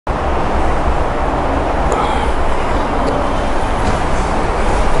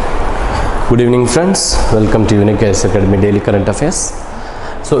Good evening friends, welcome to Unique IAS Academy Daily Current Affairs.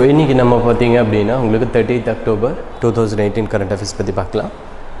 So இன்னைக்கு நம்ம பாத்தீங்க அப்படினா உங்களுக்கு 30th October 2018 current affairs பத்தி பார்க்கலாம்.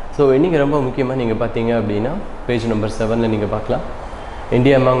 So இன்னைக்கு ரொம்ப முக்கியமா நீங்க பாத்தீங்க அப்படினா page number 7ல நீங்க பார்க்கலாம்.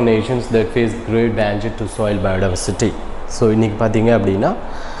 India among nations that face great danger to soil biodiversity. So இன்னைக்கு பாத்தீங்க அப்படினா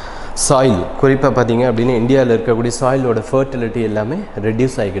soil குறிப்பா பாத்தீங்க அப்படினா இந்தியால இருக்கக்கூடிய soil ஓட fertility எல்லாமே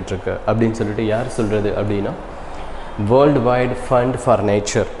reduce ஆகிட்டு இருக்கு அப்படினு சொல்லிட்டு யார் சொல்றது அப்படினா Worldwide Fund for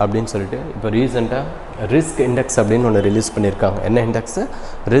Nature அப்படினு சொல்லிட்டு இப்போ ரீசெண்டா ரிஸ்க் இண்டெக்ஸ் அப்படினு ஒன்னு ரிலீஸ் பண்ணிருக்காங்க. என்ன இண்டெக்ஸ்?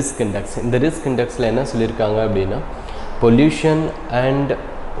 Risk index. இந்த ரிஸ்க் இண்டெக்ஸ்ல என்ன சொல்லிருக்காங்க அப்படினா pollution and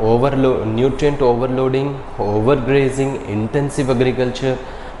nutrient overloading, overgrazing, intensive agriculture,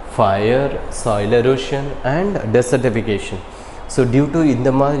 fire, soil erosion and desertification. So due to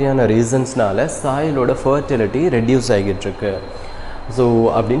இந்த மாதிரியான ரீசன்ஸ்னால சாயிலோட fertility reduce ஆகிட்டு இருக்கு. ஸோ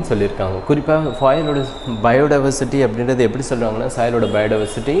அப்படின்னு சொல்லியிருக்காங்க. குறிப்பாக சாயிலோட பயோடைவர்சிட்டி அப்படின்றது எப்படி சொல்கிறாங்கன்னா சாயிலோட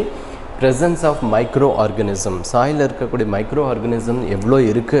biodiversity presence of micro organism, soil இருக்கக்கூடிய மைக்ரோ ஆர்கனிசம் எவ்வளோ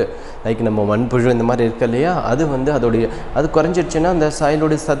இருக்குது, லைக் நம்ம மண்புழு இந்த மாதிரி இருக்கு இல்லையா, அது வந்து அது குறைஞ்சிடுச்சுன்னா அந்த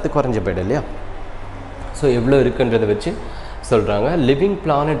சாயிலோட சத்து குறைஞ்சி போய்டும் இல்லையா. ஸோ எவ்வளோ இருக்குன்றதை வச்சு சொல்கிறாங்க. லிவிங்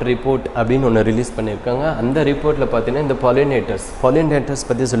பிளானட் ரிப்போர்ட் அப்படின்னு ஒன்று ரிலீஸ் பண்ணியிருக்காங்க. அந்த ரிப்போர்ட்டில் பார்த்தீங்கன்னா இந்த பாலினேட்டர்ஸ்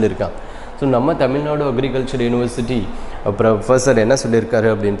பற்றி சொல்லியிருக்காங்க. ஸோ நம்ம தமிழ்நாடு அக்ரிகல்ச்சர் யூனிவர்சிட்டி ப்ரொஃபஸர் என்ன சொல்லியிருக்காரு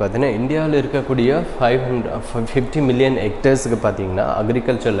அப்படின்னு பார்த்தீங்கன்னா இந்தியாவில் இருக்கக்கூடிய 550 மில்லியன் ஹெக்டேர்ஸுக்கு பார்த்தீங்கன்னா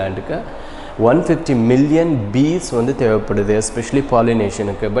அக்ரிகல்ச்சர் லேண்டுக்கு 150 மில்லியன் பீஸ் வந்து தேவைப்படுது, எஸ்பெஷலி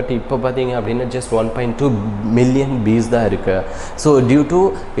பாலினேஷனுக்கு. பட் இப்போ பார்த்தீங்க அப்படின்னா ஜஸ்ட் 1.2 மில்லியன் பீஸ் தான் இருக்குது. ஸோ டியூ டு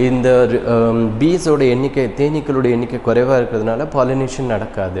இந்த பீஸோட எண்ணிக்கை, தேனீக்களோட எண்ணிக்கை குறைவாக இருக்கிறதுனால பாலினேஷன்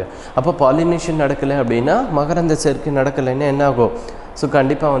நடக்காது. அப்போ பாலினேஷன் நடக்கலை அப்படின்னா மகரந்த சேர்க்கை நடக்கலைன்னா என்ன ஆகும்? ஸோ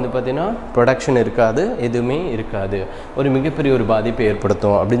கண்டிப்பாக வந்து பார்த்திங்கன்னா ப்ரொடக்ஷன் இருக்காது, எதுவுமே இருக்காது, ஒரு மிகப்பெரிய ஒரு பாதிப்பை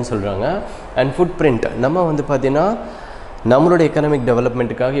ஏற்படுத்தும் அப்படின்னு சொல்கிறாங்க. அண்ட் ஃபுட் பிரிண்ட், நம்ம வந்து பார்த்திங்கன்னா நம்மளோட எக்கனாமிக்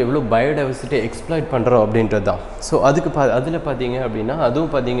டெவலப்மெண்ட்டுக்காக எவ்வளோ பயோடைவர்சிட்டி எக்ஸ்ப்ளாய்ட் பண்ணுறோம் அப்படின்றது தான். ஸோ அதில் பார்த்தீங்க அப்படின்னா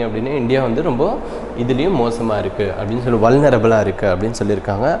அதுவும் பார்த்தீங்க அப்படின்னா இந்தியா வந்து ரொம்ப இதுலேயும் மோசமாக இருக்குது அப்படின்னு சொல்லி வல்னரபிளாக இருக்குது அப்படின்னு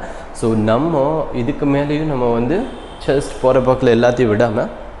சொல்லியிருக்காங்க. ஸோ நம்ம இதுக்கு மேலேயும் நம்ம வந்து ஜஸ்ட் போகிற போக்கில் எல்லாத்தையும்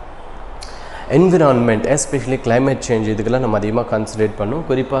விடாமல் என்விரான்மெண்ட், எஸ்பெஷலி கிளைமேட் சேஞ்ச், இதுக்கெல்லாம் நம்ம அதிகமாக கான்சன்ட்ரேட் பண்ணணும்.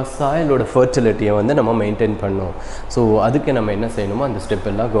 குறிப்பாக சாயிலோட ஃபர்டிலிட்டியை வந்து நம்ம மெயின்டைன் பண்ணணும். ஸோ அதுக்கு நம்ம என்ன செய்யணுமோ அந்த ஸ்டெப்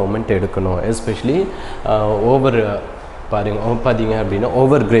எல்லாம் கவர்மெண்ட் எடுக்கணும். எஸ்பெஷலி பார்த்தீங்க அப்படின்னா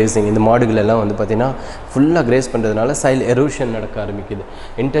ஓவர் கிரேசிங், இந்த மாடுகள் எல்லாம் வந்து பார்த்திங்கன்னா ஃபுல்லாக கிரேஸ் பண்ணுறதுனால சாயில் எரோஷன் நடக்க ஆரம்பிக்குது.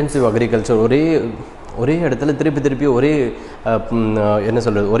 இன்டென்சிவ் அக்ரிகல்ச்சர், ஒரே இடத்துல திருப்பி ஒரே என்ன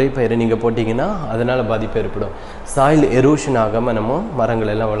சொல்கிறது, ஒரே பயிரை நீங்கள் போட்டிங்கன்னா அதனால் பாதிப்பு ஏற்படும். சாயில் எரோஷன் ஆகாமல் நம்ம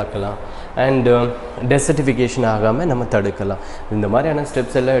மரங்கள் எல்லாம் வளர்க்கலாம். அண்ட் டெசர்டிஃபிகேஷன் ஆகாமல் நம்ம தடுக்கலாம். இந்த மாதிரியான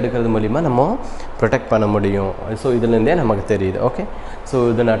ஸ்டெப்ஸ் எல்லாம் எடுக்கிறது மூலிமா நம்ம ப்ரொடெக்ட் பண்ண முடியும். ஸோ இதுலேருந்தே நமக்கு தெரியுது. ஓகே, ஸோ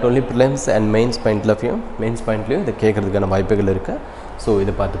இது not only prelims and mains பாயிண்ட்லேயும் இதை கேட்குறதுக்கான வாய்ப்புகள் இருக்குது. ஸோ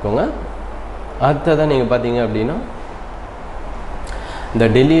இதை பார்த்துக்கோங்க. அடுத்ததான் நீங்கள் பார்த்தீங்க அப்படின்னா இந்த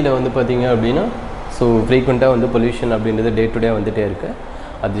டெல்லியில் வந்து பார்த்தீங்க அப்படின்னா ஸோ ஃப்ரீக்வெண்ட்டாக வந்து பொல்யூஷன் அப்படின்றது டே டு டே வந்துகிட்டே இருக்குது.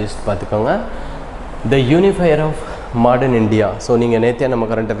 அது ஜஸ்ட் பார்த்துக்கோங்க. த யூனிஃபையர் ஆஃப் மாடர்ன் இந்தியா. ஸோ நீங்கள் நேற்றே நம்ம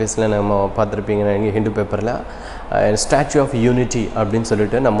கரண்ட் அஃபேர்ஸில் நம்ம பார்த்துருப்பீங்க, நீங்கள் ஹிந்து பேப்பரில் ஸ்டாச்சு ஆஃப் யூனிட்டி அப்படின்னு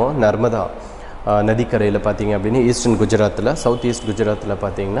சொல்லிட்டு நம்ம நர்மதா நதிக்கரையில் பார்த்தீங்க அப்படின்னு ஈஸ்டர்ன் குஜராத்தில், சவுத் ஈஸ்ட் குஜராத்தில்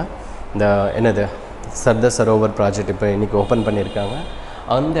பார்த்தீங்கன்னா இந்த என்னது சர்தார் சரோவர் ப்ராஜெக்ட் இப்போ இன்றைக்கி ஓப்பன் பண்ணியிருக்காங்க.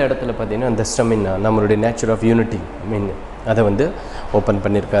 அந்த இடத்துல பார்த்தீங்கன்னா அந்த ஸ்டெமின் நம்மளுடைய நேச்சர் ஆஃப் யூனிட்டி அதை வந்து ஓப்பன்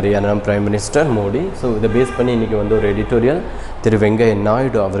பண்ணியிருக்காரு நம்ம பிரைம் மினிஸ்டர் மோடி. ஸோ இதை பேஸ் பண்ணி இன்றைக்கி வந்து ஒரு எடிட்டோரியல் திரு வெங்கையா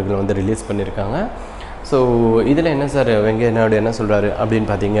நாயுடு அவர்கள் வந்து ரிலீஸ் பண்ணியிருக்காங்க. ஸோ இதில் என்ன சார் வெங்கையா நாயுடு என்ன சொல்கிறாரு அப்படின்னு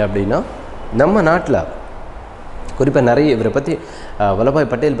பார்த்தீங்க அப்படின்னா நம்ம நாட்டில் குறிப்பாக நிறைய இவரை பற்றி வல்லபாய்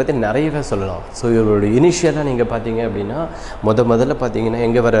பட்டேல் பற்றி நிறையவே சொல்லலாம். ஸோ இவரோட இனிஷியலாக நீங்கள் பார்த்தீங்க அப்படின்னா முதல்ல பார்த்தீங்கன்னா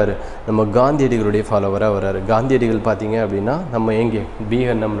எங்கே வர்றாரு, நம்ம காந்தியடிகளுடைய ஃபாலோவராக வர்றாரு. காந்தியடிகள் பார்த்தீங்க அப்படின்னா நம்ம எங்கே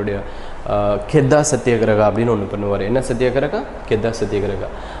பீகார் நம்மளுடைய கெத்தா சத்தியாகிரகா அப்படின்னு ஒன்று பண்ணுவார். என்ன சத்தியாகிரகா? கெத்தா சத்தியாகிரகா.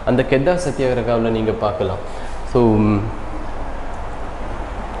 அந்த கெத்தா சத்தியாகிரகாவில் நீங்கள் பார்க்கலாம். ஸோ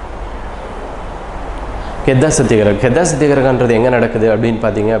கெத்தா சத்தியாகிரகான்றது எங்கே நடக்குது அப்படின்னு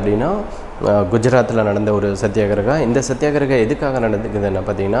பார்த்தீங்க அப்படின்னா குஜராத்தில் நடந்த ஒரு சத்தியாகிரகா. இந்த சத்தியாகிரகா எதுக்காக நடந்துக்குதுன்னு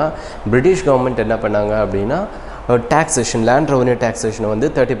பார்த்தீங்கன்னா பிரிட்டிஷ் கவர்மெண்ட் என்ன பண்ணாங்க அப்படின்னா டாக்ஸேஷன், லேண்ட் ரெவன்யூ டாக்ஸேஷனை வந்து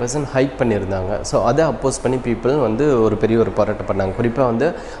 30% ஹைக் பண்ணியிருந்தாங்க. ஸோ அதை அப்போஸ் பண்ணி பீப்புள் வந்து ஒரு பெரிய ஒரு போராட்டம் பண்ணாங்க. குறிப்பாக வந்து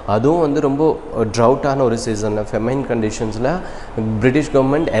அதுவும் வந்து ரொம்ப ட்ரவுட்டான ஒரு சீசனில், ஃபெமைன் கண்டிஷன்ஸில் பிரிட்டிஷ்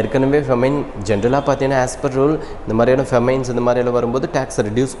கவர்மெண்ட் ஏற்கனவே ஃபெமைன் ஜென்ரலாக பார்த்தீங்கன்னா ஆஸ் பர் ரூல் இந்த மாதிரியான ஃபெமைன்ஸ் இந்த மாதிரியெல்லாம் வரும்போது டேக்ஸை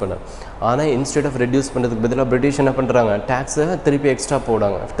ரெடியூஸ் பண்ணாங்க. ஆனால் இன்ஸ்டெட் ஆஃப் ரெடியூஸ் பண்ணுறதுக்கு பதிலாக பிரிட்டிஷ் என்ன பண்ணுறாங்க, டேக்ஸை திருப்பி எக்ஸ்ட்ரா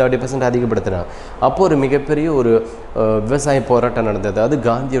போடாங்க, 30% அதிகப்படுத்துகிறாங்க. அப்போது ஒரு மிகப்பெரிய ஒரு விவசாய போராட்டம் நடந்தது. அது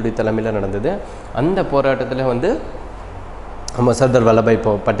காந்தியோடைய தலைமையில் நடந்தது. அந்த போராட்டத்தில் வந்து நம்ம சர்தார் வல்லபாய்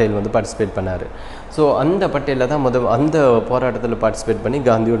பட்டேல் வந்து பார்ட்டிசிபேட் பண்ணார். ஸோ அந்த பட்டேலில் தான் அந்த போராட்டத்தில் பார்ட்டிசிபேட் பண்ணி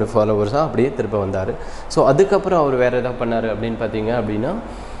காந்தியோட ஃபாலோவர்ஸாக அப்படியே திரும்ப வந்தார். ஸோ அதுக்கப்புறம் அவர் வேறு எதாவது பண்ணார் அப்படின்னு பார்த்தீங்க அப்படின்னா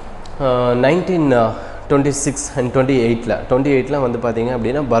 1926 அண்ட் 28ல் வந்து பார்த்திங்க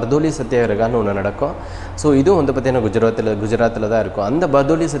அப்படின்னா பர்தோலி சத்தியாகிரகான்னு ஒன்று நடக்கும். ஸோ இதுவும் வந்து பார்த்திங்கன்னா குஜராத்தில் தான் இருக்கும். அந்த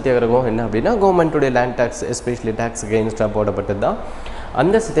பர்தோலி சத்தியாகிரகம் என்ன அப்படின்னா கவர்மெண்ட்டுடைய லேண்ட் டேக்ஸ் எஸ்பெஷலி டேக்ஸ் அகெயின்ஸ்டாக போடப்பட்டது தான்.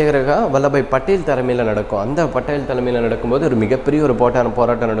 அந்த சத்தியாகிரகா வல்லபாய் பட்டேல் தலைமையில் நடக்கும். அந்த பட்டேல் தலைமையில் நடக்கும்போது ஒரு மிகப்பெரிய ஒரு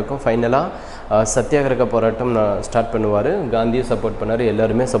போராட்டம் நடக்கும். ஃபைனலாக சத்தியாகிரக போராட்டம் ஸ்டார்ட் பண்ணுவார். காந்தியை சப்போர்ட் பண்ணார்.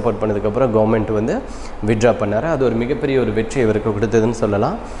 எல்லாருமே சப்போர்ட் பண்ணதுக்கப்புறம் கவர்மெண்ட் வந்து வித்ட்ரா பண்ணார். அது ஒரு மிகப்பெரிய ஒரு வெற்றி இவருக்கு கொடுத்ததுன்னு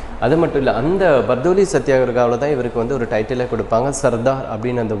சொல்லலாம். அது மட்டும் இல்லை, அந்த பர்தோலி சத்தியாகிரகாவில் தான் இவருக்கு வந்து ஒரு டைட்டிலே கொடுப்பாங்க. சர்தார்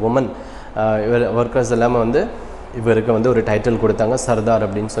அப்படின்னு அந்த உமன் ஒர்க்கர்ஸ் எல்லாமே வந்து இவருக்கு வந்து ஒரு டைட்டில் கொடுத்தாங்க, சர்தார்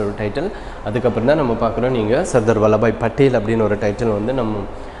அப்படின்னு சொல்லி டைட்டில். அதுக்கப்புறம் தான் நம்ம பார்க்குறோம் நீங்கள் சர்தார் வல்லபாய் பட்டேல் அப்படின்னு ஒரு டைட்டில் வந்து நம்ம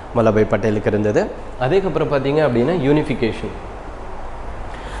வல்லபாய் பட்டேலுக்கு இருந்தது. அதுக்கப்புறம் பார்த்தீங்க அப்படின்னா யூனிஃபிகேஷன்.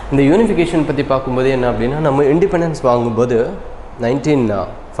 இந்த யூனிஃபிகேஷன் பற்றி பார்க்கும்போது என்ன அப்படின்னா நம்ம இண்டிபெண்டன்ஸ் வாங்கும்போது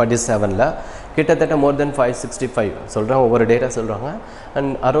 1947 கிட்டத்தட்ட மோர் தென் 565 சொல்கிறாங்க, ஒவ்வொரு டேட்டா சொல்கிறாங்க.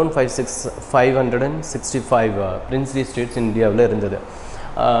 அண்ட் அரௌண்ட் 565 பிரின்ஸ்லி ஸ்டேட்ஸ் இந்தியாவில் இருந்தது.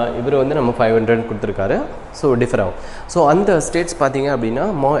 இவர் வந்து நம்ம 500 கொடுத்துருக்காரு. ஸோ டிஃபர் ஆகும். ஸோ அந்த ஸ்டேட்ஸ் பார்த்திங்க அப்படின்னா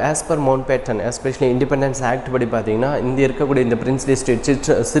as per mount pattern especially independence act படி பார்த்திங்கன்னா இங்கே இருக்கக்கூடிய இந்த பிரின்ஸ்லி ஸ்டேட்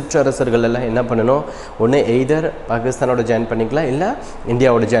சிற்றரசர்கள் எல்லாம் என்ன பண்ணணும், ஒன்று எய்தர் பாகிஸ்தானோட ஜாயின் பண்ணிக்கலாம், இல்லை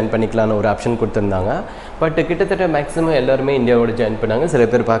இந்தியாவோட ஜாயின் பண்ணிக்கலான்னு ஒரு ஆப்ஷன் கொடுத்துருந்தாங்க. பட் கிட்டத்தட்ட மேக்ஸிமம் எல்லாருமே இந்தியாவோட ஜாயின் பண்ணாங்க, சில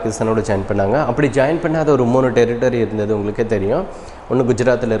பேர் பாகிஸ்தானோட ஜாயின் பண்ணாங்க. அப்படி ஜாயின் பண்ணாத ஒரு 3 டெரிட்டரி இருந்தது, உங்களுக்கே தெரியும். ஒன்று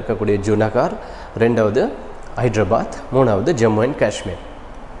குஜராத்தில் இருக்கக்கூடிய ஜூனாகர், 2வது ஹைதராபாத், 3வது ஜம்மு அண்ட் காஷ்மீர்.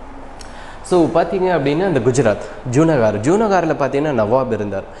 ஸோ பார்த்தீங்க அப்படின்னா இந்த குஜராத் ஜூனாகரில் பார்த்தீங்கன்னா நவாப்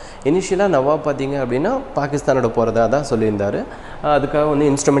இருந்தார். இனிஷியலாக நவாப் பார்த்தீங்க அப்படின்னா பாகிஸ்தானோட போகிறதா தான் சொல்லியிருந்தார். அதுக்காக வந்து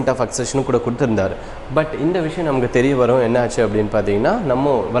இன்ஸ்ட்ருமெண்ட் ஆஃப் அக்சஷனும் கூட கொடுத்துருந்தார். பட் இந்த விஷயம் நமக்கு தெரிய வரும் என்ன ஆச்சு அப்படின்னு பார்த்தீங்கன்னா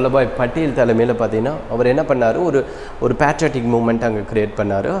நம்ம வல்லபாய் பட்டேல் தலைமையில் பார்த்தீங்கன்னா அவர் என்ன பண்ணார், ஒரு பேட்ரியாட்டிக் மூவ்மெண்ட் அங்கே க்ரியேட்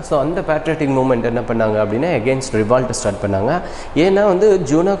பண்ணார். ஸோ அந்த பேட்ரியாட்டிக் மூவ்மெண்ட் என்ன பண்ணாங்க அப்படின்னா எகெயின்ஸ்ட் ரிவால்ட் ஸ்டார்ட் பண்ணாங்க. ஏன்னா வந்து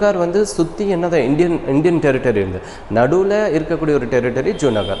ஜூனாகர் வந்து சுற்றி என்னதான் இந்தியன் டெரிட்டரி இருந்து நடுவில் இருக்கக்கூடிய ஒரு டெரிட்டரி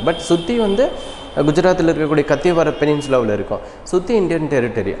ஜூனாகர், பட் சுற்றி வந்து குஜராத்தில் இருக்கக்கூடிய கத்தியவார பெனின்சுலாவில் இருக்கும், சுற்றி இந்தியன்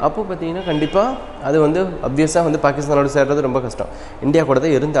டெரிட்டரி. அப்போ பார்த்தீங்கன்னா கண்டிப்பாக அது வந்து அப்வியஸாக வந்து பாகிஸ்தானோட சேர்றது ரொம்ப கஷ்டம், இந்தியா கூட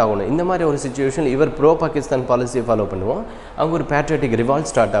தான் இருந்தாகணும். இந்த மாதிரி ஒரு சுச்சுவேஷன் இவர் ப்ரோ பாகிஸ்தான் பாலிசியை ஃபாலோ பண்ணுவோம். அங்கே ஒரு பேட்ரியாட்டிக் ரிவால்ட்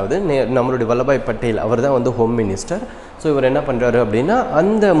ஸ்டார்ட் ஆகுது. நம்மளுடைய வல்லபாய் பட்டேல் அவர் தான் வந்து ஹோம் மினிஸ்டர். ஸோ இவர் என்ன பண்ணுறாரு அப்படின்னா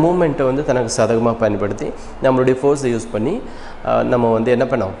அந்த மூமெண்ட்டை வந்து தனக்கு சாதகமாக பயன்படுத்தி நம்மளுடைய ஃபோர்ஸை யூஸ் பண்ணி நம்ம வந்து என்ன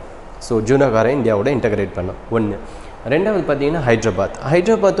பண்ணோம், ஸோ ஜூனாகரை இந்தியாவோட இன்டகிரேட் பண்ணோம். 1. 2வது பார்த்தீங்கன்னா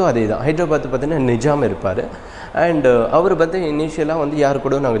ஹைதராபாத்தும் அதே தான். ஹைதராபாத் பார்த்தீங்கன்னா நிஜாம் இருப்பார். அண்ட் அவர் பார்த்து இனிஷியலாக வந்து யார்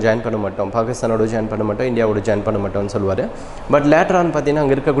கூட நாங்கள் ஜாயின் பண்ண மாட்டோம், பாகிஸ்தானோட ஜாயின் பண்ண மாட்டோம், இந்தியாவோட ஜாயின் பண்ண மாட்டோம்னு சொல்லுவார். பட் லேட்டரான் பார்த்தீங்கன்னா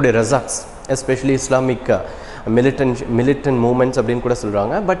அங்கே இருக்கக்கூடிய ரசாக்ஸ் எஸ்பெஷலி இஸ்லாமிக் மிலிட்டன்ட் மூமெண்ட்ஸ் அப்படின்னு கூட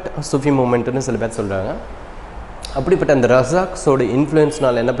சொல்கிறாங்க. பட் சுஃபி மூமெண்ட்டுன்னு சில பேர் சொல்கிறாங்க. அப்படிப்பட்ட அந்த ரசாக்ஸோட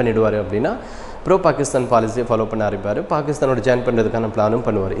இன்ஃப்ளூயன்ஸ்னால் என்ன பண்ணிவிடுவார் அப்படின்னா ப்ரோ பாகிஸ்தான் பாலிசியை ஃபாலோ பண்ண ஆரம்பிப்பார். பாகிஸ்தானோட ஜாயின் பண்ணுறதுக்கான பிளானும்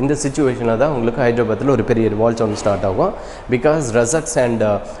பண்ணுவார். இந்த சுச்சுவேஷனில் தான் உங்களுக்கு ஹைதராபாத்தில் ஒரு பெரிய ரிவால்ட்ஸ் ஒன்று ஸ்டார்ட் ஆகும். பிகாஸ் ரசக்ஸ் அண்ட்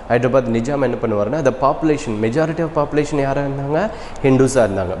ஹைதராபாத் நிஜாம் என்ன பண்ணுவார்னா அந்த பாப்புலேஷன் மெஜாரிட்டி ஆஃப் பாப்புலேஷன் யாராக இருந்தாங்க, ஹிந்துஸாக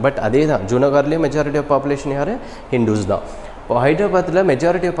இருந்தாங்க. பட் அதே தான் ஜூனாகர்லேயே மெஜாரிட்டி ஆஃப் பாப்புலேஷன் யார், ஹிந்துஸ் தான். இப்போ ஹைதராபாத்தில்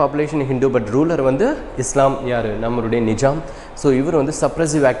majority of population Hindu, but ruler வந்து இஸ்லாம் யார், நம்மளுடைய நிஜாம். ஸோ இவர் வந்து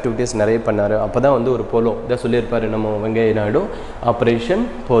சப்ரெசிவ் ஆக்டிவிட்டீஸ் நிறைய பண்ணார். அப்போ தான் வந்து ஒரு போலோ இதை சொல்லியிருப்பார் நம்ம வெங்கைய நாயுடு,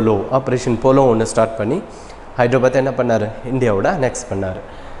 ஆப்ரேஷன் போலோ ஒன்று ஸ்டார்ட் பண்ணி ஹைதராபாத்தை என்ன பண்ணார், இந்தியாவோட அனெக்ஸ் பண்ணார்.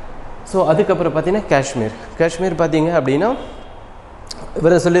 ஸோ அதுக்கப்புறம் பார்த்தீங்கன்னா காஷ்மீர் பார்த்தீங்க அப்படின்னா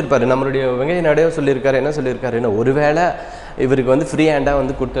இவரை சொல்லியிருப்பார், நம்மளுடைய வெங்கைய நாயுடே சொல்லியிருக்காரு. என்ன சொல்லியிருக்காருன்னா ஒருவேளை இவருக்கு வந்து ஃப்ரீ ஹேண்டாக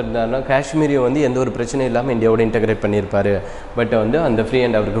வந்து கொடுத்துருந்தாருன்னா காஷ்மீரியை வந்து எந்த ஒரு பிரச்சனையும் இல்லாமல் இந்தியாவோட இன்டகிரேட் பண்ணியிருப்பார். பட் வந்து அந்த ஃப்ரீ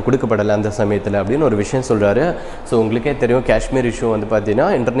ஹேண்ட் அவருக்கு கொடுக்கப்படலை அந்த சமயத்தில் அப்படின்னு ஒரு விஷயம் சொல்கிறாரு. ஸோ உங்களுக்கே தெரியும் காஷ்மீர் இஷ்யூ வந்து பார்த்தீங்கன்னா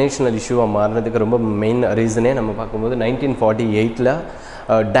இன்டர்நேஷ்னல் இஷ்யூவாக மாறினதுக்கு ரொம்ப மெயின் ரீசனே நம்ம பார்க்கும்போது 1948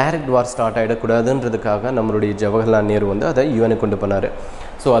 டைரக்ட் வார் ஸ்டார்ட் ஆகிடக்கூடாதுன்றதுக்காக நம்மளுடைய ஜவஹர்லால் நேரு வந்து அதை யூஎனுக்கு கொண்டு போனார்.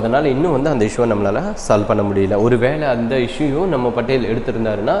 ஸோ அதனால் இன்னும் வந்து அந்த இஷ்யூவை நம்மளால் சால்வ் பண்ண முடியல. ஒருவேளை அந்த இஷ்யூவும் நம்ம பட்டேல்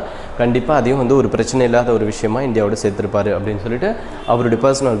எடுத்திருந்தாருன்னா கண்டிப்பாக அதையும் வந்து ஒரு பிரச்சனை இல்லாத ஒரு விஷயமா இந்தியாவோட சேர்த்துருப்பார் அப்படின்னு சொல்லிட்டு அவருடைய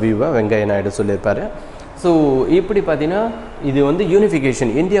பர்சனல் வியூவை வெங்கைய நாயுடு சொல்லியிருப்பார். ஸோ இப்படி பார்த்தீங்கன்னா இது வந்து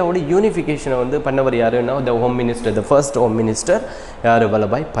யூனிஃபிகேஷன், இந்தியாவோட யூனிஃபிகேஷனை வந்து பண்ணவர் யாருன்னா த ஃபர்ஸ்ட் ஹோம் மினிஸ்டர் யார்,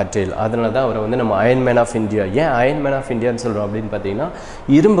 வல்லபாய் பட்டேல். அதனால தான் அவரை வந்து நம்ம அயன் மேன் ஆஃப் இந்தியா. ஏன் அயன் மேன் ஆஃப் இந்தியான்னு சொல்கிறோம் அப்படின்னு பார்த்தீங்கன்னா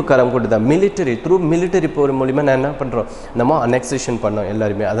இரும்பு கரம் கொடுத்தா மிலிட்டரி போர் மூலிமா நான் என்ன பண்ணுறோம், நம்ம அனெக்சேஷன் பண்ணோம்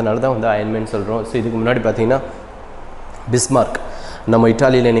எல்லாருமே. அதனால தான் வந்து அயன் மேன் சொல்கிறோம். ஸோ இதுக்கு முன்னாடி பார்த்தீங்கன்னா பிஸ்மார்க் நம்ம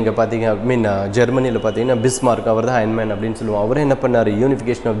இட்டாலியில் நீங்கள் பார்த்தீங்க ஜெர்மனியில் பார்த்தீங்கன்னா பிஸ்மார்க், அவர் தான் அயன்மேன் அப்படின்னு சொல்லுவோம். அவரே என்ன பண்ணார்,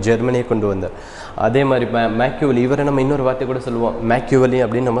 யூனிஃபிகேஷன் ஆஃப் ஜெர்மனியை கொண்டு வந்தார். அதே மாதிரி மேக்கியவெலி, இவரை நம்ம இன்னொரு வார்த்தை கூட சொல்லுவோம், மேக்கியவெலி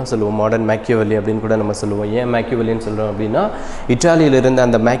அப்படின்னு நம்ம சொல்லுவோம், மாடர்ன் மேக்கியவெலி அப்படின்னு கூட நம்ம சொல்லுவோம். ஏன் மேக்கியவெலின்னு சொல்கிறோம் அப்படின்னா, இட்டாலியில் இருந்த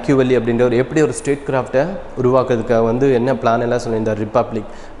அந்த மேக்கியவெலி அப்படின்றவர் எப்படி ஒரு ஸ்டேட் கிராஃப்டை உருவாக்குறதுக்காக வந்து என்ன பிளான் எல்லாம் சொல்லியிருந்தார், ரிப்பப்ளிக்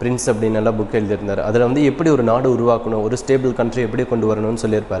பிரின்ஸ் அப்படின்னு எல்லாம் புக் எழுதியிருந்தார். அதில் வந்து எப்படி ஒரு நாடு உருவாக்கணும், ஒரு ஸ்டேபிள் கண்ட்ரி எப்படி கொண்டு வரணும்னு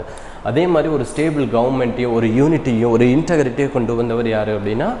சொல்லியிருப்பார். அதே மாதிரி ஒரு ஸ்டேபிள் கவர்மெண்ட்டையும் ஒரு யூனிட்டியும் ஒரு இன்டெகிரிட்டியும் கொண்டு வந்தவர் யார்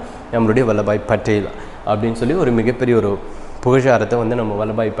அப்படின்னா நம்மளுடைய வல்லபாய் பட்டேல் அப்படின்னு சொல்லி ஒரு மிகப்பெரிய ஒரு புகழாரத்தை வந்து நம்ம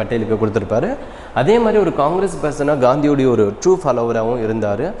வல்லபாய் பட்டேலுக்கு கொடுத்துருப்பாரு. அதே மாதிரி ஒரு காங்கிரஸ் பர்சனாக காந்தியோடைய ஒரு ட்ரூ ஃபாலோவராகவும்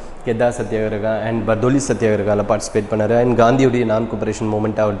இருந்தார். கெத்தா சத்தியாகிரகா அண்ட் பர்தோலி சத்தியாகிரகாவில் பார்ட்டிசிபேட் பண்ணார். அண்ட் காந்தியோடைய நான் கோஆபரேஷன்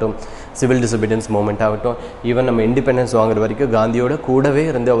மூமெண்ட் ஆகட்டும், சிவில் டிசோபீடியன்ஸ் மூமெண்ட் ஆகட்டும், ஈவன் நம்ம இண்டிபெண்டன்ஸ் வாங்குற வரைக்கும் காந்தியோட கூடவே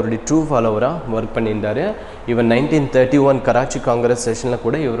இருந்து அவருடைய ட்ரூ ஃபாலோவராக ஒர்க் பண்ணியிருந்தார். ஈவன் 1931 கராச்சி காங்கிரஸ் செஷனில்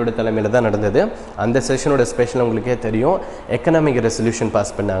கூட இவரோட தலைமையில் தான் நடந்தது. அந்த செஷனோட ஸ்பெஷல் உங்களுக்கே தெரியும், எக்கனாமிக் ரெசல்யூஷன்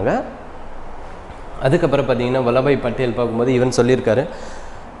பாஸ் பண்ணாங்க. அதுக்கப்புறம் பார்த்தீங்கன்னா வல்லபாய் பட்டேல் பார்க்கும்போது இவன் சொல்லியிருக்காரு,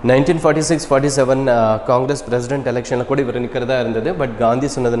 1946-47 காங்கிரஸ் பிரசிடென்ட் எலெக்ஷனில் கூட இவர் நிற்கிறதா இருந்தது. பட் காந்தி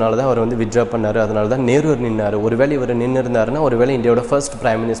சொன்னதுனால தான் அவர் வந்து வித்ட்ரா பண்ணார். அதனால தான் நேரு நின்னார். ஒருவேளை இவர் நின்று இருந்தாருன்னா ஒருவேளை இந்தியாவோட ஃபர்ஸ்ட்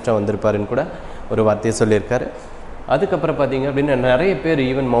பிரைம் மினிஸ்டராக வந்திருப்பாருன்னு கூட ஒரு வார்த்தையை சொல்லியிருக்காரு. அதுக்கப்புறம் பார்த்தீங்க அப்படின்னா நிறைய பேர்,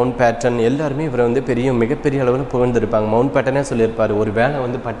 ஈவன் மவுண்ட் பேட்டன் எல்லாருமே இவரை வந்து மிகப்பெரிய அளவில் புகழ்ந்திருப்பாங்க. மவுண்ட் பேட்டனே சொல்லியிருப்பார், ஒரு வேளை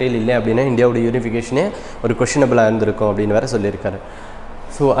வந்து பட்டேல் இல்லை அப்படின்னா இந்தியாவோட யூனிஃபிகேஷனே ஒரு கொஷனபிளாக இருந்திருக்கும் அப்படின்னு வேறு சொல்லியிருக்காரு.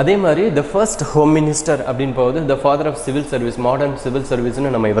 ஸோ அதே மாதிரி த ஃபர்ஸ்ட் ஹோம் மினிஸ்டர் அப்படின்னு போகுது, the father of civil service, modern civil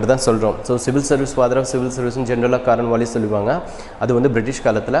சர்வீஸ்னு நம்ம இவர் தான் சொல்கிறோம். So civil service, father of civil சர்வீஸ்னு ஜென்ரலாக காரன்வாலி சொல்லுவாங்க. அது வந்து பிரிட்டிஷ்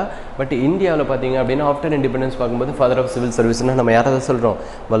காலத்தில். பட் இந்தியாவில் பார்த்தீங்க அப்படின்னா ஆஃப்டர் இண்டிபெண்டன்ஸ் பார்க்கும்போது ஃபாதர் ஆஃப் சிவில் சர்வீஸ்னு நம்ம யாரை தான் சொல்கிறோம்,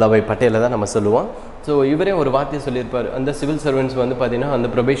 வல்லபாய் பட்டேலை தான் நம்ம சொல்லுவோம். ஸோ இவரே ஒரு வார்த்தையை சொல்லியிருப்பார், அந்த சிவில் சர்வெண்ட்ஸ் வந்து பார்த்தீங்கன்னா அந்த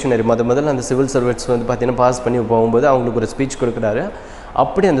ப்ரொபேஷனரி முதல்ல அந்த சிவில் சர்வெண்ட்ஸ் வந்து பார்த்தீங்கன்னா பாஸ் பண்ணி போகும்போது அவங்களுக்கு ஒரு ஸ்பீச் கொடுக்குறாரு.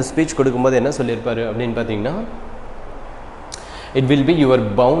 அப்படி அந்த ஸ்பீச் கொடுக்கும்போது என்ன சொல்லியிருப்பார் அப்படின்னு பார்த்தீங்கன்னா, it will be your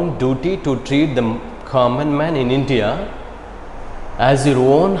bound duty to treat the common man in India as your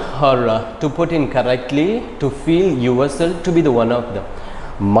own, or to put in correctly, to feel yourself to be the one of them.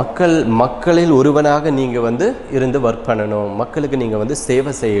 மக்களில் ஒருவனாக நீங்கள் வந்து இருந்து ஒர்க் பண்ணணும், மக்களுக்கு நீங்கள் வந்து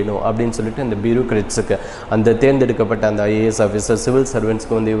சேவை செய்யணும் அப்படின்னு சொல்லிட்டு அந்த பியூரோக்ராட்ஸுக்கு, அந்த தேர்ந்தெடுக்கப்பட்ட அந்த ஐஏஎஸ் ஆஃபீஸர், சிவில்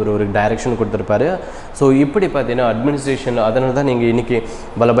சர்வெண்ட்ஸ்க்கு வந்து இவர் ஒரு டைரக்ஷன் கொடுத்துருப்பாரு. ஸோ இப்படி பார்த்தீங்கன்னா அட்மினிஸ்ட்ரேஷன், அதனால தான் நீங்கள் இன்றைக்கி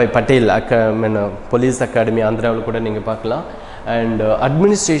வல்லபாய் பட்டேல் போலீஸ் அகாடமி ஆந்திராவில் கூட நீங்கள் பார்க்கலாம். And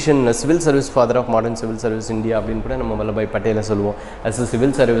administration, civil service, father of modern civil service India அப்படின்னு கூட நம்ம வல்லபாய் பட்டேலை சொல்லுவோம். அஸ் அ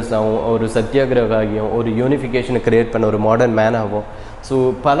சிவில் சர்வீஸாகவும், ஒரு சத்தியாகிரகாகியும், ஒரு யூனிஃபிகேஷனை கிரியேட் பண்ண ஒரு மாடர்ன் மேனாகவும், ஸோ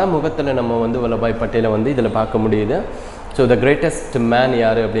பல முகத்தில் நம்ம வந்து வல்லபாய் பட்டேலை வந்து இதில் பார்க்க முடியுது. ஸோ த கிரேட்டஸ்ட் மேன்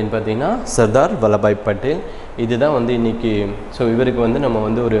யார் அப்படின்னு பார்த்தீங்கன்னா சர்தார் வல்லபாய் பட்டேல். இதுதான் வந்து இன்றைக்கி, ஸோ இவருக்கு வந்து நம்ம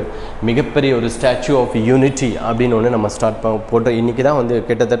வந்து ஒரு மிகப்பெரிய ஒரு ஸ்டாச்சு ஆஃப் யூனிட்டி அப்படின்னு ஒன்று நம்ம ஸ்டார்ட் போட்டோம். இன்றைக்கி தான் வந்து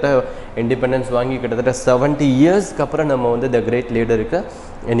கிட்டத்தட்ட இண்டிபெண்டன்ஸ் வாங்கி கிட்டத்தட்ட 70 இயர்ஸ்க்கு அப்புறம் நம்ம வந்து த கிரேட் லீடருக்கு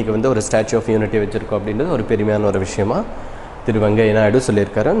இன்றைக்கி வந்து ஒரு ஸ்டாச்சு ஆஃப் யூனிட்டி வச்சுருக்கோம் அப்படின்றது ஒரு பெருமையான ஒரு விஷயமா திரு வெங்கையா நாயுடு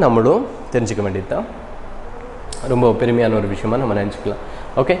சொல்லியிருக்காரு. நம்மளும் தெரிஞ்சுக்க வேண்டியது தான், ரொம்ப பெருமையான ஒரு விஷயமா நம்ம நினச்சிக்கலாம்.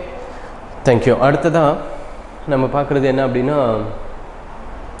 Okay, thank you. அடுத்ததாக நம்ம பார்க்குறது என்ன அப்படின்னா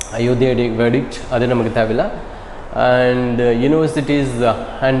அயோத்தியா வெர்டிக்ட், அது நமக்கு தேவையில்லை. And universities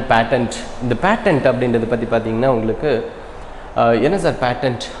and patent. இந்த பேட்டன்ட் அப்படின்றத பற்றி பார்த்தீங்கன்னா உங்களுக்கு என்ன சார்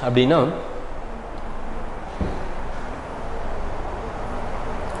பேட்டன்ட் அப்படின்னா,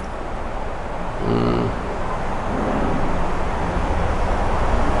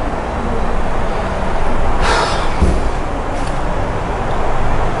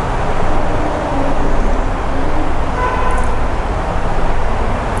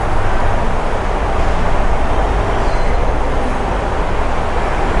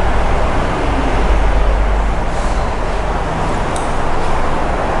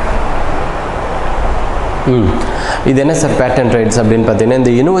 இது என்ன சார் பேட்டன்ட் ரைட்ஸ் அப்படின்னு பார்த்தீங்கன்னா,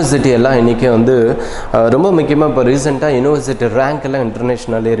 இந்த யூனிவர்சிட்டி எல்லாம் இன்றைக்கி வந்து ரொம்ப முக்கியமாக இப்போ ரீசெண்டாக யூனிவர்சிட்டி ரேங்க் எல்லாம்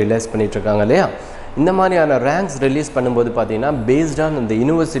இன்டர்நேஷ்னலே ரிலீஸ் பண்ணிகிட்ருக்காங்க இல்லையா. இந்த மாதிரியான ரேங்க்ஸ் ரிலீஸ் பண்ணும்போது பார்த்தீங்கன்னா பேஸ்டான் இந்த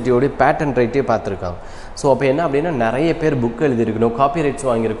யூனிவர்சிட்டியோடைய பேட்டன்ட் ரைட்டே பார்த்துருக்காங்க. ஸோ அப்போ என்ன அப்படின்னா நிறைய பேர் புக் எழுதியிருக்கணும், காப்பி ரைட்ஸ்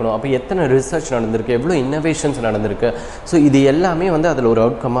வாங்கியிருக்கணும், அப்போ எத்தனை ரிசர்ச் நடந்திருக்கு, எவ்வளோ இன்னோவேஷன்ஸ் நடந்திருக்கு, ஸோ இது எல்லாமே வந்து அதில் ஒரு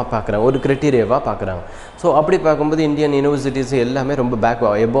அவுட்கம்மாக பார்க்குறாங்க, ஒரு க்ரைட்டீரியாவாக பார்க்குறாங்க. ஸோ அப்படி பார்க்கும்போது இந்தியன் யூனிவர்சிட்டிஸ் எல்லாமே ரொம்ப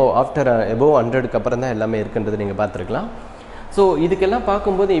எபோவ் 100க்கு அப்புறம் தான் எல்லாமே இருக்குன்றது நீங்கள் பார்த்துருக்கலாம். ஸோ இதுக்கெல்லாம்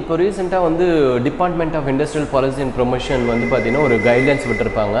பார்க்கும்போது இப்போ ரீசெண்டாக வந்து department of industrial policy and promotion வந்து பார்த்திங்கன்னா ஒரு கைட்லைன்ஸ்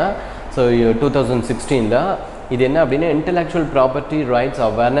விட்டுருப்பாங்க. ஸோ 2016 இது என்ன அப்படின்னா intellectual property rights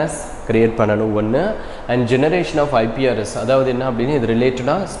awareness create பண்ணணும் ஒன்று, அண்ட் ஜெனரேஷன் ஆஃப் ஐபிஆர்எஸ், அதாவது என்ன அப்படின்னா இது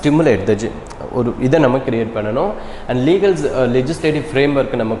ரிலேட்டடாக ஸ்டிமுலேட் ஒரு இதை நம்ம க்ரியேட் பண்ணணும், அண்ட் லெஜிஸ்லேட்டிவ் ஃப்ரேம்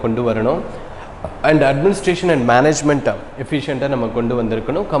ஒர்க் நம்ம கொண்டு வரணும், அண்ட் அட்மினிஸ்ட்ரேஷன் அண்ட் மேனேஜ்மெண்ட் எஃபிஷியண்ட்டாக நம்ம கொண்டு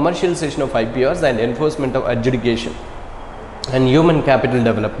வந்திருக்கணும், commercialisation of ஐபிஆர்ஸ் and enforcement of adjudication. and human capital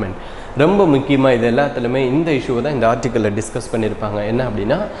development. ரொம்ப முக்கியமாக இது எல்லாத்துலேயுமே இந்த இஷ்யூவை தான் இந்த ஆர்டிக்கலில் டிஸ்கஸ் பண்ணியிருப்பாங்க. என்ன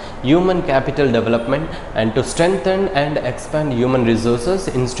அப்படின்னா human capital development and to strengthen and expand human resources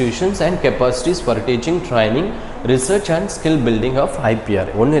institutions and capacities for teaching training research and skill building of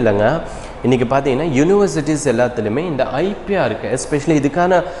IPR. ஒன்றும் இல்லைங்க, இன்றைக்கி பார்த்தீங்கன்னா யூனிவர்சிட்டிஸ் எல்லாத்துலேயுமே இந்த ஐபிஆருக்கு எஸ்பெஷலி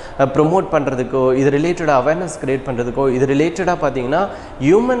இதுக்கான ப்ரொமோட் பண்ணுறதுக்கோ இது ரிலேட்டடாக அவேர்னஸ் க்ரியேட் பண்ணுறதுக்கோ இது ரிலேட்டடாக பார்த்தீங்கன்னா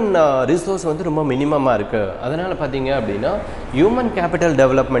ஹியூமன் ரிசோர்ஸ் வந்து ரொம்ப மினிமமாக இருக்குது. அதனால் பார்த்தீங்க அப்படின்னா ஹியூமன் கேபிட்டல்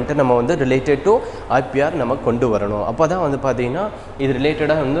டெவலப்மெண்ட்டை நம்ம வந்து ரிலேட்டட் டு ஐபிஆர் நம்ம கொண்டு வரணும். அப்போ தான் வந்து பார்த்தீங்கன்னா இது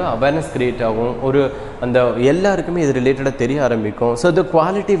ரிலேட்டடாக வந்து அவேர்னஸ் க்ரியேட் ஆகும், ஒரு அந்த எல்லாருக்குமே இது ரிலேட்டடாக தெரிய ஆரம்பிக்கும். So the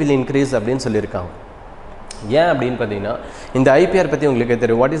quality will increase அப்படின்னு சொல்லியிருக்காங்க. ஏன் அப்படின்னு பார்த்தீங்கன்னா இந்த ஐபிஆர் பற்றி உங்களுக்கு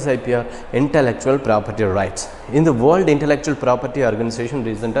தெரியும். What is IPR? Intellectual property rights. இந்த வேர்ல்டு இன்டெலெக்சுவல் ப்ராப்பர்ட்டி ஆர்கனைசேஷன்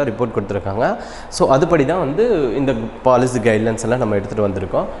ரீசெண்டாக ரிப்போர்ட் கொடுத்துருக்காங்க. ஸோ அதுபடி தான் வந்து இந்த பாலிசி கைட்லைன்ஸ் எல்லாம் நம்ம எடுத்துகிட்டு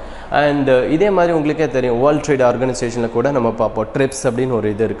வந்திருக்கோம். அண்ட் இதே மாதிரி உங்களுக்கே தெரியும், வேர்ல்டு ட்ரேட் ஆர்கனைசேஷனில் கூட நம்ம பார்ப்போம் ட்ரிப்ஸ் அப்படின்னு ஒரு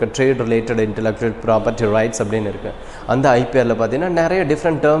இது இருக்குது, trade related intellectual property rights அப்படின்னு இருக்குது. அந்த ஐபிஆரில் பார்த்தீங்கன்னா நிறைய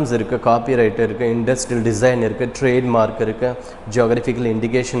டிஃப்ரெண்ட் டேர்ம்ஸ் இருக்குது. காப்பி ரைட் இருக்குது, இண்டஸ்ட்ரியல் டிசைன் இருக்குது, ட்ரேட் மார்க் இருக்குது, ஜியோகிராஃபிக்கல்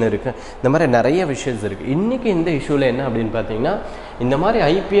இண்டிகேஷன் இருக்குது, இந்த மாதிரி நிறைய விஷயம்ஸ் இருக்குது. இன்றைக்கி இந்த இஷ்யூவில் என்ன அப்படின்னு பார்த்தீங்கன்னா இந்த மாதிரி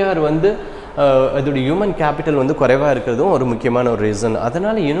ஐபிஆர் வந்து அதோடைய ஹியூமன் கேபிட்டல் வந்து குறைவாக இருக்கிறதும் ஒரு முக்கியமான ஒரு ரீசன்.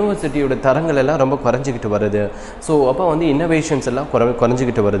 அதனால் யூனிவர்சிட்டியோட தரங்கள் எல்லாம் ரொம்ப குறைஞ்சிக்கிட்டு வருது. ஸோ அப்போ வந்து இன்னோவேஷன்ஸ் எல்லாம்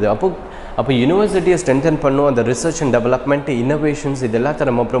குறைஞ்சிக்கிட்டு வருது. அப்போ யூனிவர்சிட்டியை ஸ்ட்ரென்தன் பண்ணும், அந்த ரிசர்ச் அண்ட் டெவலப்மெண்ட் இன்னோவேஷன்ஸ் இது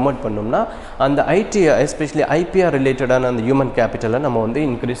எல்லாத்தையும் நம்ம ப்ரொமோட் பண்ணோம்னா அந்த ஐடி எஸ்பெஷலி ஐபிஆர் ரிலேட்டடான அந்த ஹியூமன் கேபிட்டலை நம்ம வந்து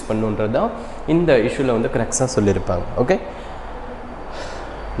இன்க்ரீஸ் பண்ணுன்றது தான் இந்த இஷ்யூவில் வந்து கரெக்டாக சொல்லியிருப்பாங்க. ஓகே,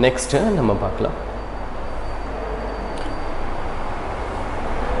 நெக்ஸ்ட்டு நம்ம பார்க்கலாம்.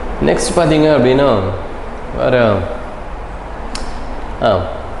 நெக்ஸ்ட் பார்த்தீங்க அப்படின்னா வேறு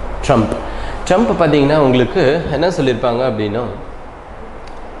ட்ரம்ப் பார்த்தீங்கன்னா உங்களுக்கு என்ன சொல்லியிருப்பாங்க அப்படின்னா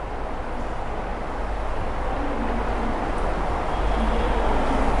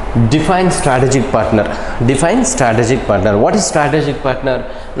define strategic partner. What is strategic partner?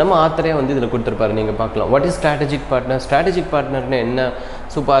 நம்ம ஆத்தரே வந்து இதில் கொடுத்துருப்பாரு, நீங்கள் பார்க்கலாம். What is strategic partner? Strategic பார்ட்னர்னு என்ன?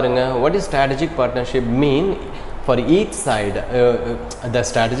 ஸோ பாருங்கள், what is strategic partnership mean for each side, the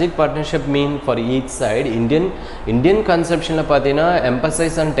strategic partnership mean for each side Indian conception la pathina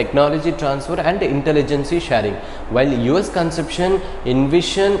emphasize on technology transfer and intelligence sharing, while US conception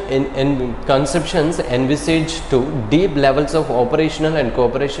conceptions envisage to deep levels of operational and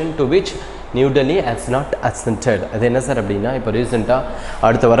cooperation to which new Delhi has not அசென்டட். அது என்ன sir அப்படின்னா, இப்போ ரீசெண்டாக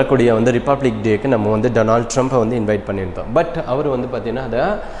அடுத்து வரக்கூடிய வந்து republic டேக்கு நம்ம வந்து டொனால்ட் ட்ரம்ப்பை வந்து இன்வைட் பண்ணியிருந்தோம். பட் அவர் வந்து பார்த்திங்கன்னா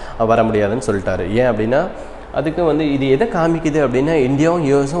அதை வர முடியாதுன்னு சொல்லிட்டாரு. ஏன் அப்படின்னா அதுக்கு வந்து இது எதை காமிக்குது அப்படின்னா இந்தியாவும்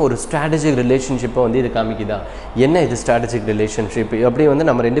யூஎஸும் ஒரு ஸ்ட்ராட்டஜிக் ரிலேஷன்ஷிப்பை வந்து இது காமிக்குதா? என்ன இது ஸ்ட்ராட்டஜிக் ரிலேஷன்ஷிப்? அப்படி வந்து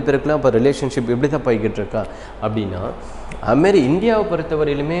நம்ம ரெண்டு பேருக்குலாம் இப்போ ரிலேஷன்ஷிப் எப்படி தான் போய்கிட்டு இருக்கா அப்படின்னா, அதுமாரி இந்தியாவை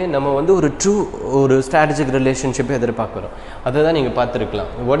பொறுத்தவரையிலுமே நம்ம வந்து ஒரு ஸ்ட்ராட்டஜிக் ரிலேஷன்ஷிப்பை எதிர்பார்க்குறோம். அதை தான் நீங்கள் பார்த்துருக்கலாம்.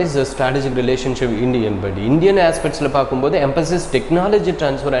 What is the strategic relationship Indian ஆஸ்பெக்ட்ஸில் பார்க்கும்போது emphasis technology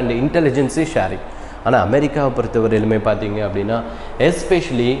transfer and intelligence sharing. ஆனால் அமெரிக்காவை பொறுத்தவரையிலுமே பார்த்தீங்க அப்படின்னா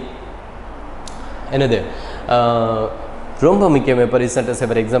எஸ்பெஷலி என்னது ரொம்ப முக்கியம். இப்போ ரீசெண்டாக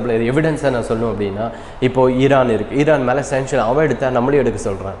ஃபார் எக்ஸாம்பிள் எவிடன்ஸாக நான் சொல்லணும் அப்படின்னா, இப்போது ஈரான் இருக்குது, ஈரான் மேலே சாங்ஷன் அவன் எடுத்தால் நம்மளையும் எடுக்க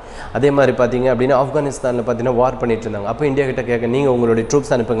சொல்கிறான். அதே மாதிரி பார்த்தீங்க அப்படின்னா ஆப்கானிஸ்தானில் பார்த்தீங்கன்னா வார் பண்ணிட்டு இருந்தாங்க. அப்போ இந்தியா கிட்ட கேட்க நீங்கள் உங்களுடைய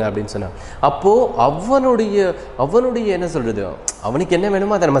ட்ரூப்ஸ் அனுப்புங்க அப்படின்னு சொன்னாங்க. அப்போது அவனுடைய என்ன சொல்கிறது, அவனுக்கு என்ன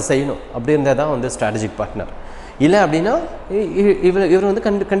வேணுமோ அதை நம்ம செய்யணும். அப்படி இருந்தால் தான் வந்து ஸ்ட்ராட்டஜிக் பார்ட்னர். இல்லை அப்படின்னா இவர் வந்து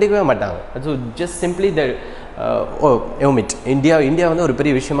கண்டிக்கவே மாட்டாங்க. ஸோ ஜஸ்ட் சிம்பிளி த இந்தியா வந்து ஒரு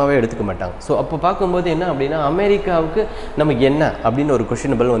பெரிய விஷயமாகவே எடுத்துக்க மாட்டாங்க. ஸோ அப்போ பார்க்கும்போது என்ன அப்படின்னா அமெரிக்காவுக்கு நமக்கு என்ன அப்படின்னு ஒரு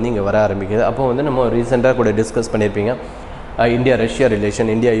கொஷினபிள் வந்து இங்கே வர ஆரம்பிக்குது. அப்போ வந்து நம்ம ரீசெண்டாக கூட டிஸ்கஸ் பண்ணியிருப்பீங்க, India Russia relation,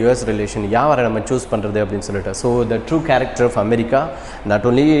 India US relation, யாரை நம்ம சூஸ் பண்ணுறது அப்படின்னு சொல்லிட்டு. So the true character of America not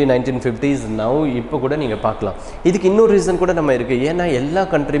only 1950s now இப்போ கூட நீங்கள் பார்க்கலாம். இதுக்கு இன்னொரு ரீசன் கூட நம்ம இருக்குது. ஏன்னா எல்லா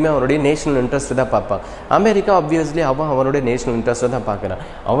கண்ட்ரியுமே அவனுடைய நேஷனல் இன்ட்ரெஸ்ட் தான் பார்ப்பான். அமெரிக்கா ஆப்வியஸ்லி அவனுடைய நேஷனல் இன்ட்ரெஸ்ட்டை தான் பார்க்குறான்.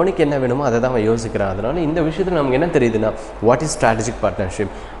 அவனுக்கு என்ன வேணுமோ அதை தான் அவன் யோசிக்கிறான். அதனால் இந்த விஷயத்தில் நமக்கு என்ன தெரியுதுன்னா, வாட் இஸ் ஸ்ட்ராட்டஜிக்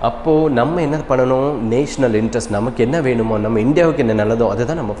பார்ட்னர்ஷிப்? அப்போது நம்ம என்ன பண்ணணும், நேஷனல் இன்ட்ரெஸ்ட் நமக்கு என்ன வேணுமோ, நம்ம இந்தியாவுக்கு என்ன நல்லதோ அதை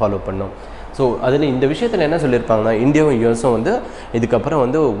தான் நம்ம ஃபாலோ பண்ணணும். ஸோ அதில் இந்த விஷயத்தில் என்ன சொல்லியிருப்பாங்கன்னா, இந்தியாவும் யூஎஸும் வந்து இதுக்கப்புறம்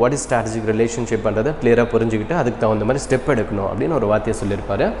வந்து வாட் இஸ் ஸ்ட்ராட்டஜிக் ரிலேஷன்ஷிப் பண்ணுறதை கிளியராக புரிஞ்சுக்கிட்டு அதுக்கு தகுந்த மாதிரி ஸ்டெப் எடுக்கணும் அப்படின்னு ஒரு வார்த்தையை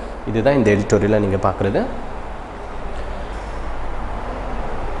சொல்லியிருப்பாரு. இதுதான் இந்த எடிட்டோரியலாக நீங்கள் பார்க்குறது.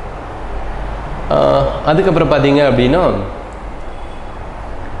 அதுக்கப்புறம் பார்த்தீங்க அப்படின்னா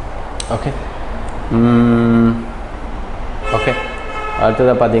ஓகே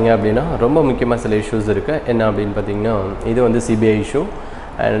அடுத்ததாக பார்த்தீங்க அப்படின்னா ரொம்ப முக்கியமாக சில இஷ்யூஸ் இருக்குது. என்ன அப்படின்னு பார்த்தீங்கன்னா, இது வந்து CBI issue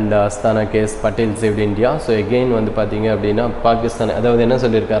and Asthana case, Patel saved India. So again வந்து பார்த்தீங்க அப்படின்னா பாகிஸ்தான், அதாவது என்ன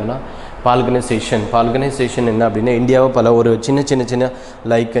சொல்லியிருக்காருன்னா, பால்கனைசேஷன் என்ன அப்படின்னா இந்தியாவை பல ஒரு சின்ன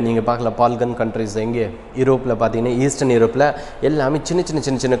லைக் நீங்கள் பார்க்கலாம் பால்கன் கண்ட்ரிஸ் எங்கே யூரோப்பில் பார்த்தீங்கன்னா ஈஸ்டர்ன் யூரோப்பில் எல்லாமே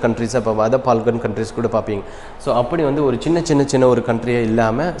சின்ன கண்ட்ரிஸாக பார்ப்போம். அதை பால்கன் கண்ட்ரிஸ் கூட பார்ப்பீங்க. ஸோ அப்படி வந்து ஒரு சின்ன ஒரு கண்ட்ரியே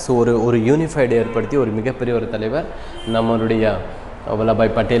இல்லாமல் ஸோ ஒரு யூனிஃபைடு ஏற்படுத்தி ஒரு மிகப்பெரிய ஒரு தலைவர் நம்மளுடைய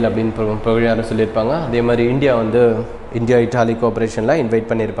வல்லபாய் பட்டேல் அப்படின்னு புகழாரம் சொல்லியிருப்பாங்க. அதே மாதிரி இந்தியா இட்டாலி கோஆப்ரேஷனில் இன்வைட்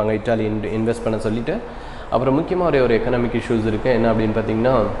பண்ணியிருப்பாங்க, இட்டாலி இன்வெஸ்ட் பண்ண சொல்லிவிட்டு. அப்புறம் முக்கியமாக ஒரு எக்கனாமிக் இஷ்யூஸ் இருக்குது. என்ன அப்படின்னு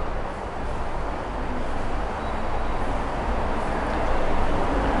பார்த்தீங்கன்னா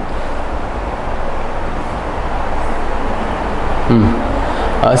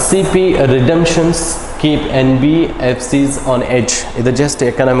CP redemptions keep NBFCs on edge. இது ஜஸ்ட்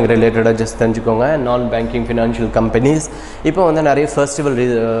எக்கனாமிக் ரிலேட்டடாக ஜஸ்ட் தெரிஞ்சுக்கோங்க. நான் பேங்கிங் ஃபினான்ஷியல் கம்பெனிஸ் இப்போ வந்து நிறைய ஃபெஸ்டிவல்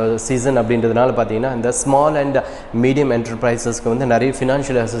சீசன் அப்படின்றதுனால பார்த்தீங்கன்னா இந்த ஸ்மால் அண்ட் மீடியம் என்டர்பிரைசஸ்க்கு வந்து நிறைய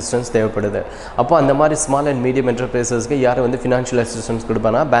ஃபினான்ஷியல் அசிஸ்டன்ஸ் தேவைப்படுது. அப்போ அந்த மாதிரி ஸ்மால் அண்ட் மீடியம் என்டர்பிரைசஸ்க்கு யார் வந்து ஃபினான்ஷியல் அசிஸ்டன்ஸ்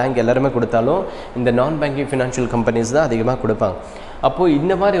கொடுப்பாங்கன்னா பேங்க் எல்லாருமே கொடுத்தாலும் இந்த நான் பேங்கிங் ஃபினான்ஷியல் கம்பெனிஸ் தான் அதிகமாக கொடுப்பாங்க. அப்போது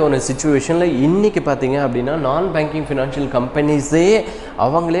இந்த மாதிரி ஒரு சிச்சுவேஷனில் இன்றைக்கி பார்த்தீங்க அப்படின்னா நான் பேங்கிங் ஃபினான்ஷியல் கம்பெனிஸே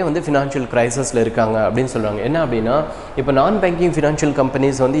அவங்களே வந்து ஃபினான்ஷியல் க்ரைசஸில் இருக்காங்க அப்படின்னு சொல்கிறாங்க. என்ன அப்படின்னா இப்போ நான் பேங்கிங் ஃபினான்ஷியல்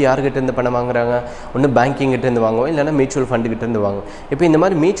கம்பெனிஸ் வந்து யார்கிட்டேருந்து பணம் வாங்குறாங்க? ஒன்று பேங்கிங்கிட்டேருந்து வாங்குவோம், இல்லைனா மியூச்சுவல் ஃபண்டுக்கிட்டேருந்து வாங்குவோம். இப்போ இந்த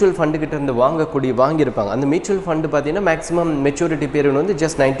மாதிரி மியூச்சுவல் ஃபண்டுக்கிட்டேருந்து வாங்கியிருப்பாங்க. அந்த மியூச்சுவல் ஃபண்டு பார்த்தீங்கன்னா மேக்ஸிமம் மெச்சூரிட்டி பீரியட் வந்து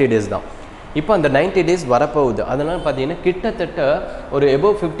ஜஸ்ட் 90 days தான். இப்போ அந்த 90 days வரப்போகுது. அதனால் பார்த்தீங்கன்னா கிட்டத்தட்ட ஒரு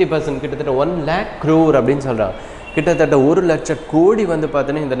எபோவ் 50% கிட்டத்தட்ட 1 lakh crore அப்படின்னு சொல்கிறாங்க. கிட்டத்தட்ட 1 லட்சம் கோடி வந்து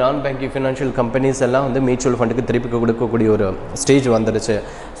பார்த்தீங்கன்னா இந்த நான் பேங்கிங் ஃபினான்ஷியல் கம்பெனிஸ் எல்லாம் வந்து மியூச்சுவல் ஃபண்டுக்கு திருப்பி கொடுக்கக்கூடிய ஒரு ஸ்டேஜ் வந்துருச்சு.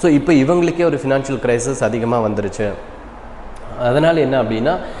 ஸோ இப்போ இவங்களுக்கே ஒரு ஃபினான்ஷியல் க்ரைசிஸ் அதிகமாக வந்துருச்சு. அதனால் என்ன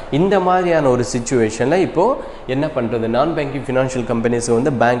அப்படின்னா இந்த மாதிரியான ஒரு சிச்சுவேஷனில் இப்போது என்ன பண்ணுறது, நான் பேங்கிங் ஃபினான்ஷியல் கம்பெனிஸ்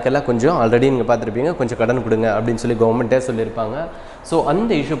வந்து பேங்க்கெல்லாம் கொஞ்சம் ஆல்ரெடி நீங்கள் பார்த்துருப்பீங்க கொஞ்சம் கடன் கொடுங்க அப்படின்னு சொல்லி கவர்மெண்ட்டே சொல்லியிருப்பாங்க. ஸோ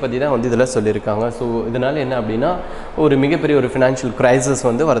அந்த இஷ்யூ பற்றி தான் வந்து இதில் சொல்லியிருக்காங்க. ஸோ இதனால் என்ன அப்படின்னா ஒரு மிகப்பெரிய ஒரு ஃபினான்ஷியல் க்ரைசிஸ்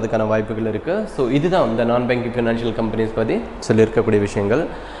வந்து வரதுக்கான வாய்ப்புகள் இருக்குது. ஸோ இதுதான் இந்த நான் பேங்கிங் ஃபினான்ஷியல் கம்பெனிஸ் பற்றி சொல்லியிருக்கக்கூடிய விஷயங்கள்.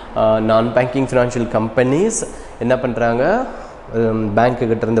 நான் பேங்கிங் ஃபினான்ஷியல் கம்பெனிஸ் என்ன பண்ணுறாங்க,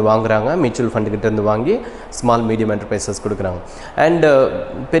 பேங்க்குக்கிட்டேருந்து வாங்குறாங்க, மியூச்சுவல் ஃபண்டுக்கிட்டேருந்து வாங்கி ஸ்மால் மீடியம் என்டர்பிரைசஸ் கொடுக்குறாங்க. அண்ட்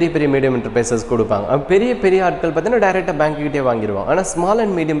பெரிய மீடியம் என்டர்பிரைசஸ் கொடுப்பாங்க. பெரிய ஆட்கள் பார்த்தீங்கன்னா டைரெக்டாக பேங்க்குக்கிட்டே வாங்கிடுவாங்க. ஆனால் ஸ்மால்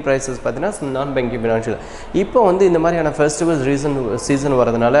அண்ட் மீடியம் ப்ரைஸஸ் பார்த்தீங்கன்னா நான் பேங்கிங் ஃபினான்ஷியல் இப்போ வந்து இந்த மாதிரியான ஃபெஸ்டிவல் சீசன்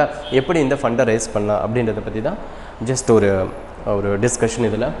வரதுனால எப்படி இந்த ஃபண்டை ரைஸ் பண்ணலாம் அப்படின்றத பற்றி தான் ஜஸ்ட் ஒரு டிஸ்கஷன்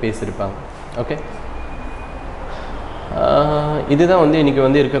இதில் பேசியிருப்பாங்க. ஓகே, இதுதான் வந்து இன்றைக்கி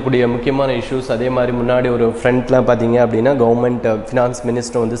வந்து இருக்கக்கூடிய முக்கியமான இஷ்யூஸ். அதே மாதிரி முன்னாடி ஒரு ஃப்ரண்ட்லாம் பார்த்தீங்க அப்படின்னா கவர்மெண்ட் ஃபினான்ஸ்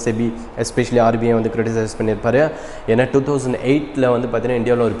மினிஸ்டர் வந்து செபி எஸ்பெஷலி ஆர்பிஐ வந்து கிரிட்டிசைஸ் பண்ணியிருப்பார். ஏன்னா 2008 வந்து பார்த்தீங்கன்னா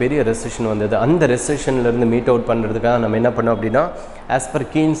இந்தியாவில் ஒரு பெரிய ரெசெஷன் வந்தது. அந்த ரெசெஷன்லேருந்து மீட் அவுட் பண்ணுறதுக்காக நம்ம என்ன பண்ணோம் அப்படின்னா as per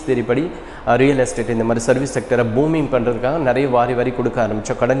Keynes தியரிப்படி real estate இந்த மாதிரி சர்வீஸ் செக்டரை பூமிங் பண்ணுறதுக்காக நிறைய வாரி கொடுக்க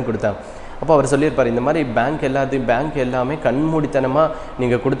ஆரம்பித்தோம், கடன் கொடுத்தாங்க. அப்போ அவர் சொல்லியிருப்பார் இந்த மாதிரி பேங்க் எல்லாமே கண்மூடித்தனமாக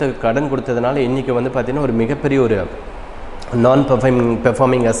நீங்கள் கடன் கொடுத்ததுனால இன்றைக்கி வந்து பார்த்திங்கன்னா ஒரு மிகப்பெரிய ஒரு நான்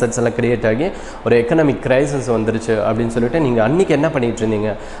பெர்ஃபார்மிங் அசட்ஸ் எல்லாம் கிரியேட் ஆகி ஒரு எக்கனாமிக் க்ரைசிஸ் வந்துருச்சு அப்படின்னு சொல்லிட்டு நீங்கள் அன்றைக்கி என்ன பண்ணிகிட்டு இருந்தீங்க,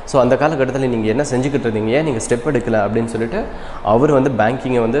 ஸோ அந்த காலகட்டத்தில் நீங்கள் என்ன செஞ்சுக்கிட்டு இருந்தீங்க, ஏன் நீங்கள் ஸ்டெப் எடுக்கலை அப்படின்னு சொல்லிட்டு அவர் வந்து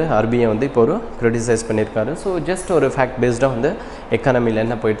பேங்கிங்கை வந்து ஆர்பிஐ வந்து இப்போ ஒரு கிரிட்டிசைஸ் பண்ணியிருக்காரு. ஸோ ஜஸ்ட் ஒரு ஃபேக்ட் பேஸ்டாக வந்து எக்கானமியில்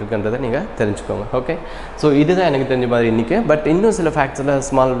என்ன போயிட்டுருக்குன்றதை நீங்கள் தெரிஞ்சுக்கோங்க. ஓகே, ஸோ இதுதான் எனக்கு தெரிஞ்ச மாதிரி இன்றைக்கி. பட் இன்னும் சில ஃபேக்ட்ஸில்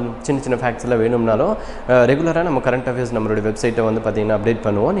சின்ன ஃபேக்ட்ஸில் வேணும்னாலும் ரெகுலராக நம்ம கரண்ட் அஃபேர்ஸ் நம்மளுடைய வெப்சைட்டை வந்து பார்த்திங்கன்னா அப்டேட்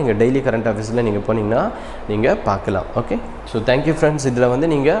பண்ணுவோம். நீங்கள் டெய்லி கரண்ட் அஃபேர்ஸில் நீங்கள் போனீங்கன்னா நீங்கள் பார்க்கலாம். Okay, so thank you friends. இதில் வந்து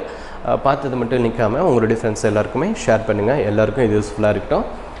நீங்கள் பார்த்தது மட்டும் நிற்காமல் உங்களுடைய ஃப்ரெண்ட்ஸ் எல்லாருக்குமே ஷேர் பண்ணுங்கள். எல்லாருக்கும் இது யூஸ்ஃபுல்லாக இருக்கட்டும்.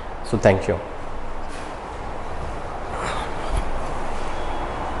 So thank you.